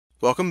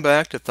Welcome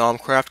back to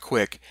Thaumcraft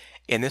Quick.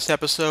 In this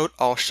episode,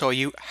 I'll show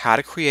you how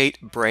to create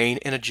brain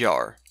in a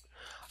jar.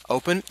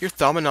 Open your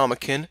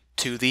Thaumonomicon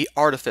to the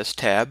Artifice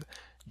tab.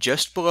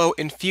 Just below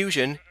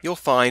Infusion, you'll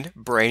find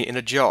Brain in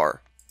a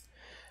Jar.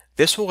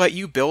 This will let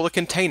you build a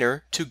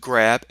container to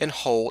grab and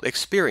hold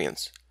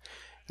experience.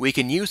 We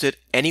can use it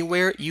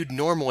anywhere you'd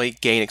normally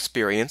gain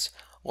experience,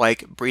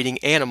 like breeding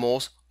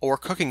animals or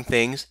cooking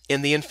things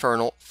in the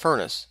infernal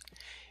furnace.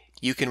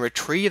 You can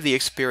retrieve the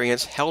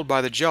experience held by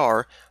the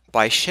jar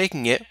by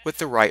shaking it with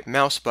the right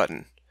mouse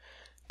button.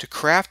 To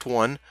craft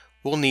one,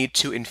 we'll need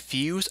to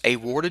infuse a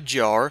warded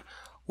jar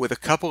with a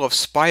couple of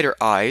spider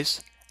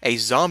eyes, a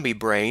zombie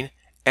brain,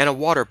 and a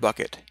water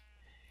bucket.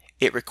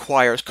 It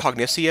requires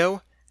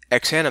Cognitio,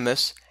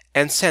 Exanimus,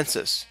 and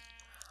Sensus.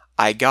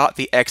 I got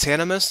the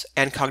Exanimus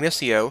and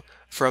Cognitio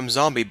from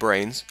zombie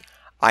brains.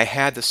 I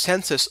had the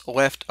Sensus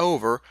left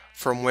over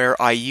from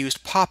where I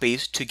used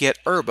poppies to get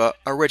herba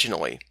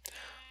originally.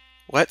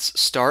 Let's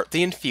start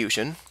the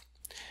infusion.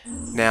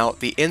 Now,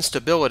 the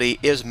instability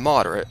is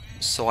moderate,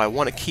 so I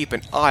want to keep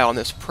an eye on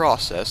this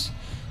process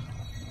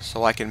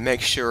so I can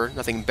make sure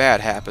nothing bad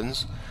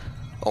happens,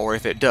 or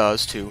if it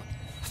does, to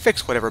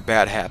fix whatever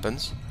bad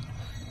happens.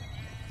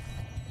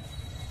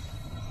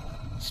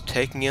 It's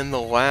taking in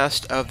the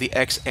last of the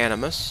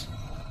Exanimus.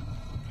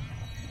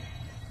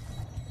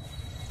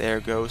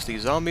 There goes the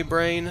zombie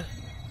brain,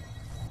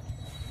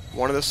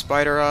 one of the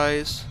spider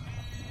eyes,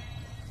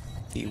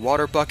 the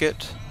water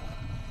bucket,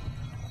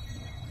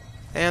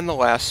 and the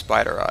last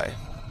spider eye.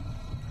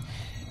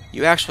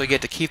 You actually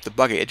get to keep the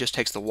bucket, it just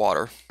takes the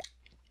water.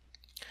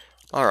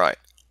 Alright,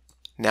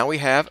 now we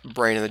have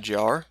brain in the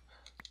jar.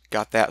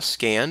 Got that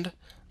scanned.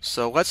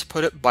 So let's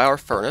put it by our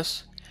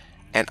furnace.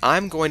 And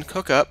I'm going to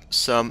cook up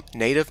some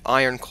native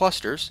iron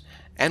clusters,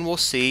 and we'll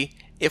see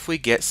if we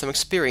get some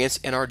experience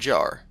in our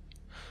jar.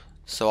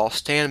 So I'll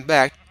stand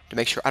back to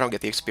make sure I don't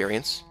get the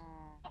experience.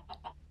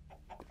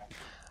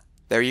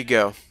 There you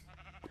go.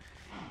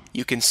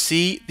 You can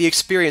see the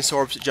experience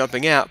orbs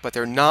jumping out, but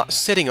they're not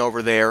sitting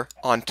over there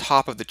on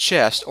top of the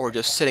chest or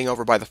just sitting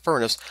over by the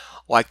furnace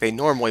like they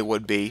normally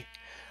would be.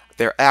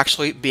 They're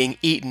actually being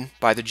eaten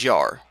by the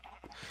jar.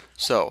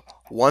 So,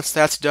 once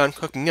that's done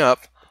cooking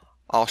up,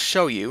 I'll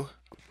show you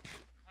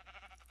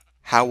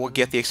how we'll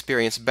get the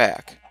experience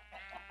back.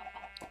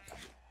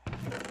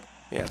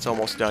 Yeah, it's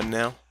almost done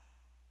now.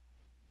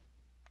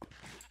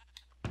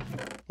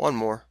 One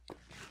more.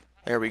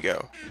 There we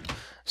go.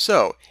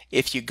 So,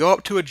 if you go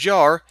up to a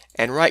jar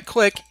and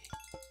right-click,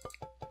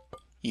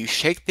 you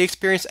shake the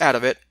experience out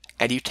of it,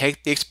 and you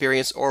take the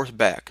experience orbs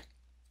back.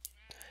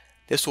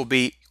 This will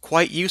be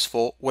quite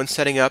useful when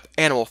setting up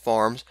animal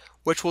farms,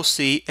 which we'll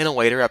see in a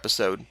later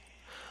episode.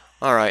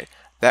 Alright,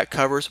 that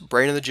covers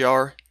Brain in the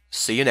Jar.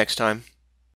 See you next time.